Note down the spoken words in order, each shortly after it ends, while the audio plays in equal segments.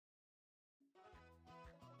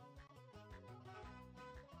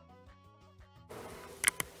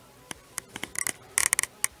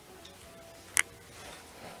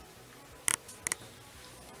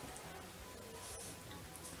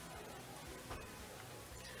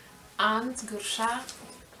and Gursha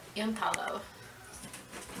Yantalel.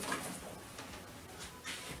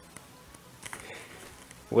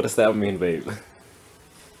 What does that mean, babe?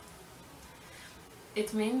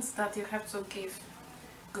 It means that you have to give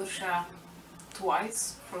Gursha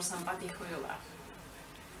twice for somebody who you love.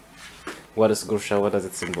 What is Gursha? What does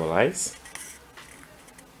it symbolize?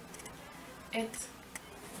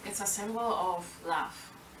 It's a symbol of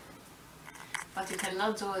love. But you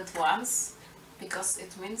cannot do it once because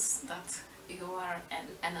it means that you are an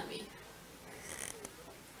enemy.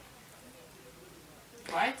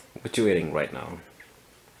 Right? What you eating right now?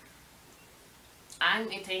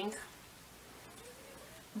 I'm eating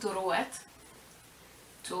dorowot,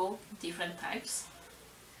 2 different types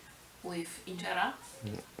with injera.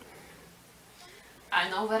 I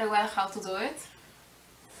know very well how to do it.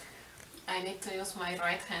 I need to use my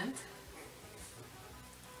right hand.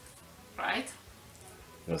 Right?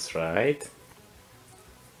 That's right.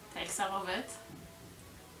 Take some of it.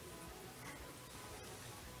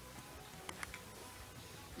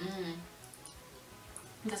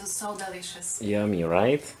 This is so delicious. Yummy,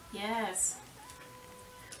 right? Yes.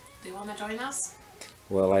 Do you want to join us?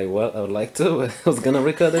 Well, I would like to. I was gonna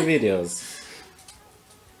record the videos.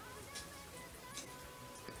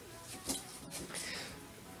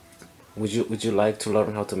 Would you like to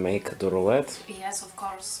learn how to make dorowot? Yes, of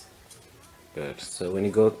course. Good. So when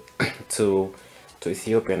you go to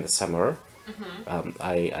Ethiopia in the summer,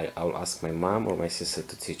 I'll ask my mom or my sister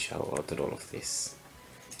to teach you how to do all of this.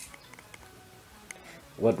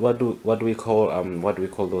 What do we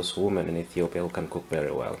call those women in Ethiopia who can cook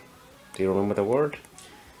very well? Do you remember the word?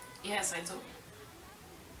 Yes, I do.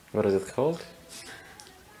 What is it called?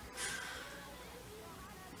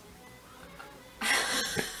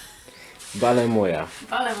 Balemoya.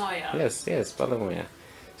 Balemoya. Yes, Balemoya.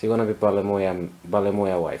 So you're gonna be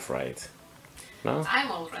Balemoya wife, right? No?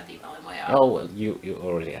 I'm already Balemoya. Oh well, you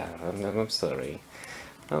already are. I'm sorry.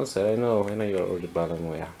 I'm sorry. I know you're already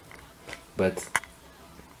Balemoya. But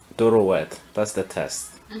dorowot, that's the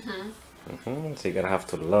test. So you're gonna have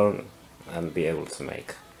to learn and be able to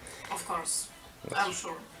make. Of course. I'm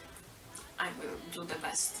sure I will do the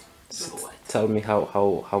best. Dorowot. Tell me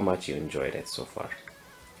how much you enjoyed it so far.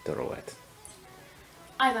 Dorowot.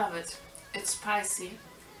 I love it. It's spicy.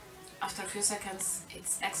 After a few seconds,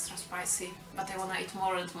 it's extra spicy, but I wanna eat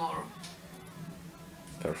more and more.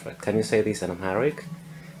 Perfect. Can you say this in Amharic?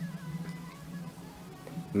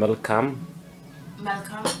 Melkam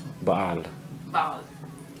Melkam Baal. Baal.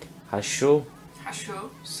 Hashu Hashu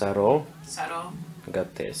Saro Saro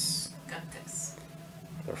Gates. Gates.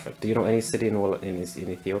 Perfect. Do you know any city in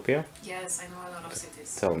Ethiopia? Yes, I know a lot of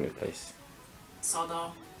cities. Tell me, please.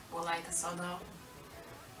 Sodo, Wolaita Sodo,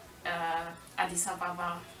 Addis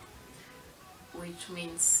Ababa, which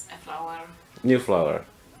means a flower. New flower.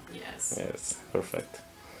 Yes. Yes, perfect.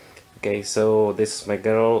 Okay, so this is my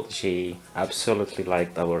girl. She absolutely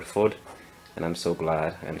liked our food, and I'm so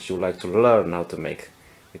glad. And she would like to learn how to make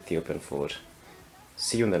Ethiopian food.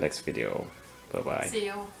 See you in the next video. Bye bye. See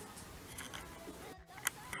you.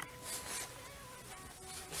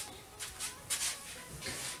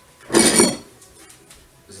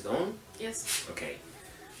 Is it on? Yes. Okay.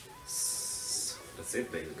 That's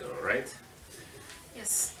it, baby girl, right?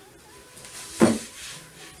 Yes.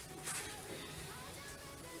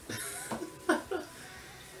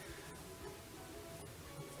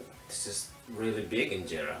 This is really big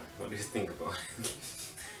injera. What do you think about it?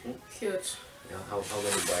 Huge. Yeah, how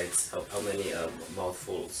many bites? How many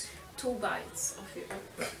mouthfuls? 2 bites of you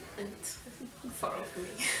and 4 of me.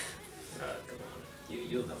 Come on.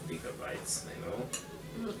 You have bigger bites, I know.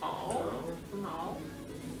 No. No.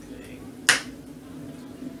 Okay.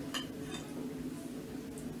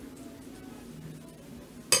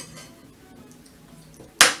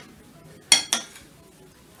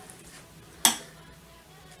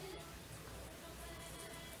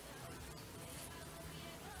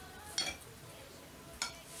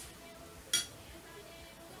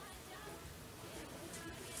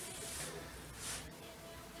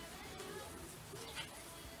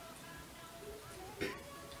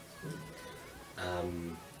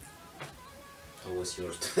 How was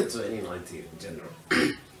your 2019 in general?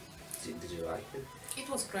 Did you like it? It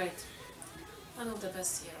was great. One of the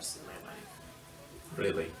best years in my life.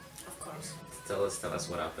 Really? Of course. Tell us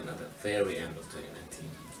what happened at the very end of 2019.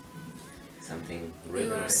 Something really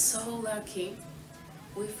We were nice. so lucky.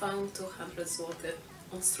 We found 200 zloty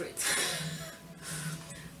on street.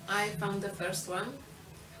 I found the first one,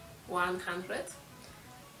 100,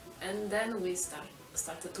 and then we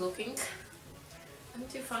started looking,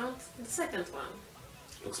 and you found the second one.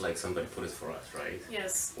 Looks like somebody put it for us, right?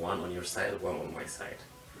 Yes. One on your side, one on my side.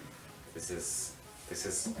 This is this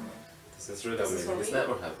is this is really This is amazing. for This me?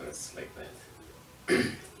 never happens like that.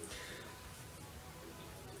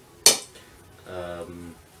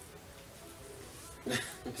 um,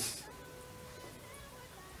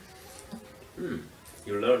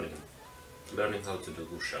 you're learning how to do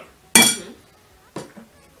gusha.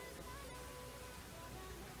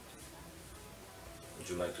 Would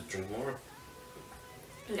you like to drink more?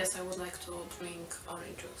 Yes, I would like to drink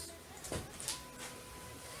orange juice.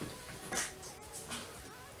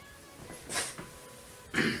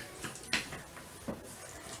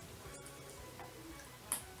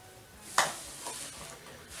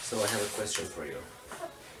 So I have a question for you.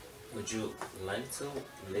 Would you like to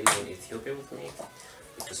live in Ethiopia with me?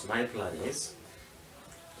 Because my plan is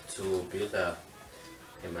to build a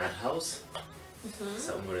madhouse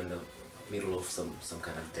somewhere in the middle of some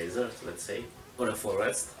kind of desert, let's say, or a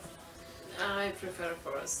forest. I prefer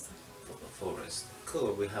forest. Forest.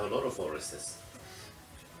 Cool. We have a lot of forests.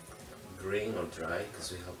 Green or dry,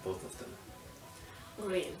 because we have both of them.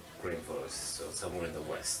 Green. Green forest. So somewhere in the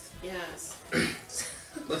west. Yes.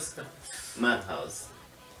 Madhouse.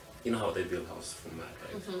 You know how they build houses from mud,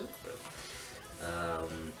 right?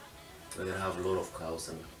 We're gonna have a lot of cows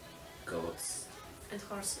and goats. And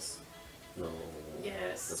horses. No.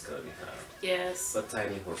 Yes. That's gonna be hard. Yes. But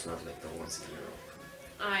tiny horse, not like the ones in Europe.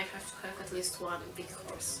 I have to have at least one big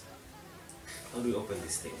horse. How do we open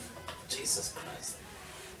this thing? Jesus Christ.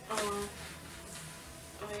 Oh,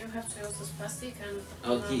 you have to use this plastic and...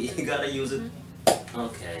 Okay, you gotta use it.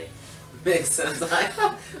 Okay. Makes sense.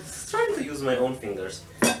 I'm trying to use my own fingers.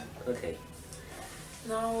 Okay.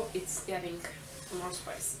 Now it's getting more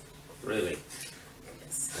spice. Really?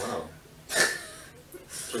 Yes. Wow.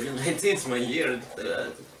 2019 is my year.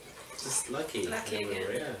 Just lucky. Lucky again.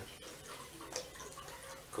 Yeah.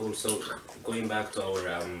 Cool. So going back to our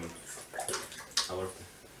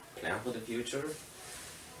plan for the future.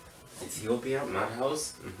 Ethiopia,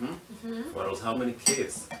 madhouse. What else? How many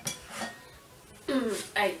kids?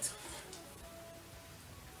 8.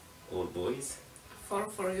 All boys. 4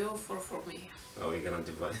 for you, 4 for me. Oh, we're gonna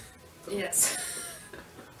divide. Yes.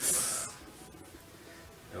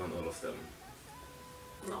 I want all of them.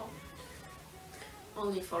 No.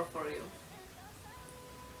 Only 4 for you.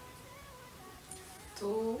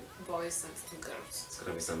 2 boys and 2 girls. It's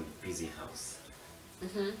gonna be some busy house.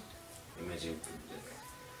 Imagine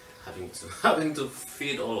having to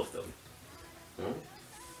feed all of them.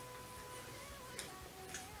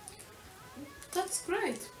 That's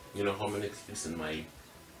great. You know how many kids in my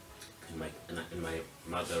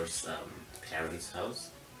mother's parents' house?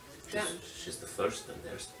 She's the first, and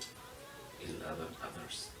there's 11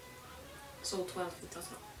 others. So 12 in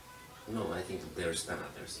total. No, I think there's 10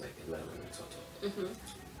 others, like 11 in total.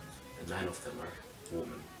 And 9 of them are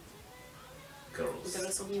women, girls. There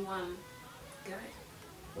is only one guy.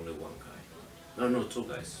 Only one guy. No, 2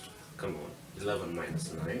 guys. Come on, 11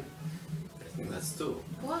 minus 9. I think that's 2.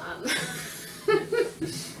 1.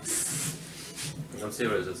 I'm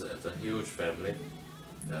serious, it's a huge family,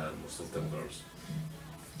 most of them girls.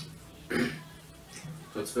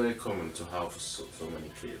 So it's very common to have so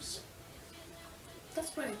many kids.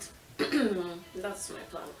 That's great. That's my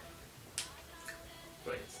plan.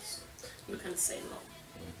 Right. You can say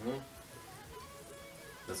no.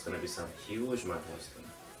 That's gonna be some huge madhouse then.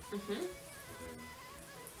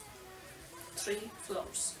 3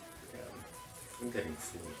 floors. Yeah. I'm getting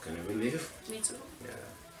full, can you believe? Me too. Yeah.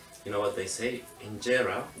 You know what they say?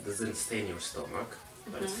 Injera doesn't stay in your stomach,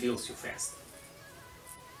 but it fills you fast.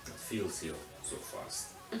 It fills you so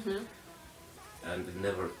fast. And it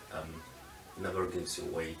never gives you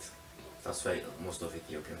weight. That's why most of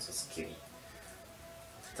Ethiopians are skinny.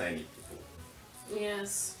 Tiny people.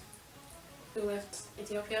 Yes. You left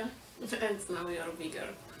Ethiopia and now you're bigger.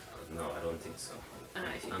 No, I don't think so.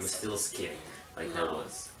 I think I'm so. still skinny, like I No.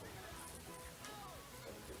 was.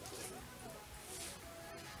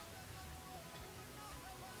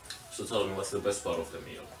 So tell me, what's the best part of the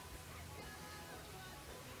meal?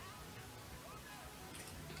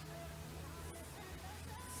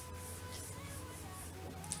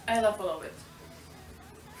 I love all of it.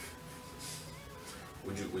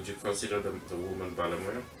 Would you consider the woman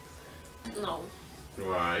Balamoya? No.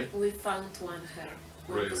 Why? We found one hair.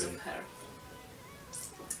 One piece Really? of hair.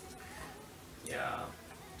 Yeah.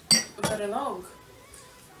 Very long.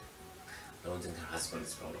 I don't think her husband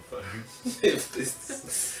is proud of her. if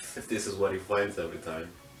this is what he finds every time.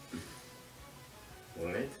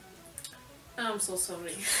 Wouldn't it? I'm so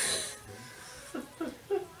sorry.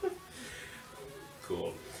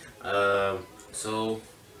 Cool. So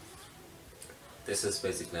this is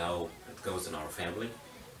basically how it goes in our family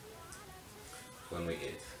when we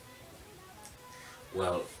eat.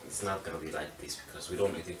 Well, it's not gonna be like this because we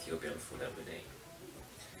don't eat Ethiopian food every day.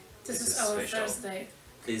 This is our special. first day.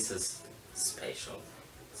 This is special.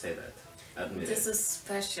 Say that. Admit This it. is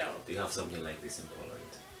special. Do you have something like this in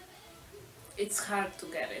Poland? It's hard to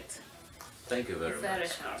get it. Thank you very Very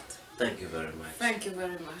much. hard. Thank you very much. Thank you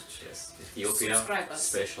very much. Yes, Ethiopia, Subscribe us.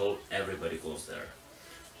 special, everybody goes there.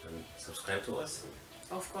 And subscribe to us.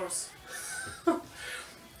 Of course.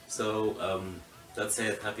 So, that's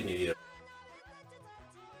it. Happy New Year.